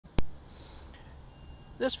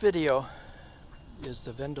This video is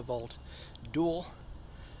the VendaVolt Dual,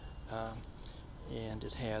 and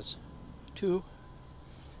it has two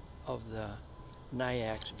of the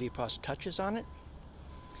NIAX VPOS touches on it.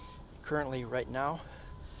 Currently, right now,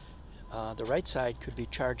 the right side could be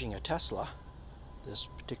charging a Tesla. This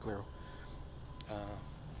particular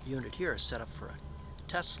unit here is set up for a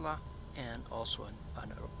Tesla and also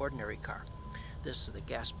an ordinary car. This is the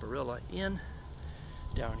Gasparilla Inn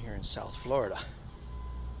down here in South Florida.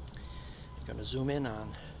 I'm going to zoom in on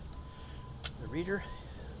the reader.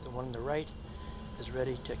 The one on the right is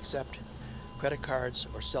ready to accept credit cards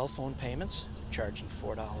or cell phone payments, charging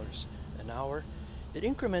 $4 an hour. It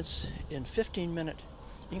increments in 15-minute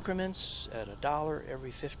increments at $1 every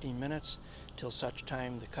 15 minutes till such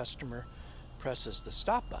time the customer presses the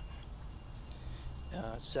stop button.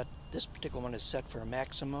 This particular one is set for a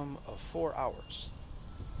maximum of 4 hours.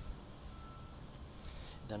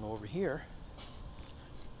 Then over here,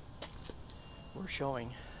 we're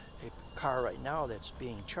showing a car right now that's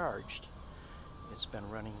being charged. It's been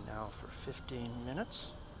running now for 15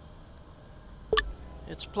 minutes.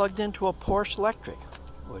 It's plugged into a Porsche Electric,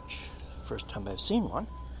 which first time I've seen one,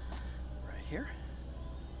 right here.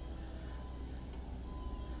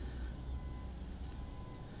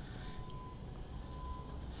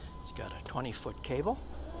 It's got a 20-foot cable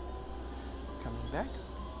coming back.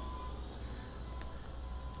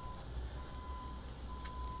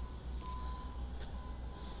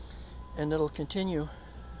 And it'll continue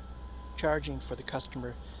charging for the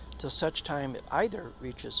customer till such time it either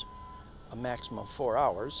reaches a maximum of 4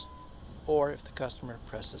 hours, or if the customer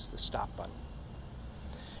presses the stop button.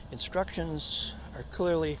 Instructions are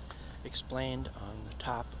clearly explained on the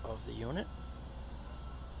top of the unit.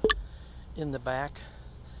 In the back,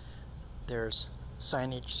 there's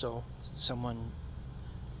signage so someone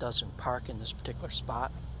doesn't park in this particular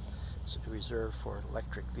spot. It's reserved for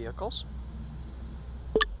electric vehicles.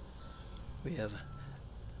 We have a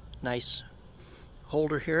nice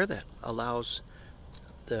holder here that allows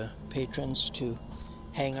the patrons to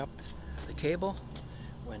hang up the cable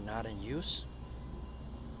when not in use.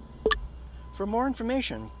 For more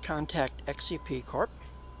information, contact XCP Corp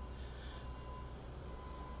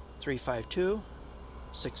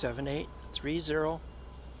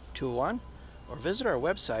 352-678-3021 or visit our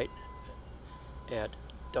website at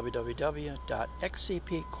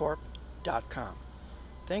www.xcpcorp.com.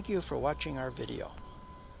 Thank you for watching our video.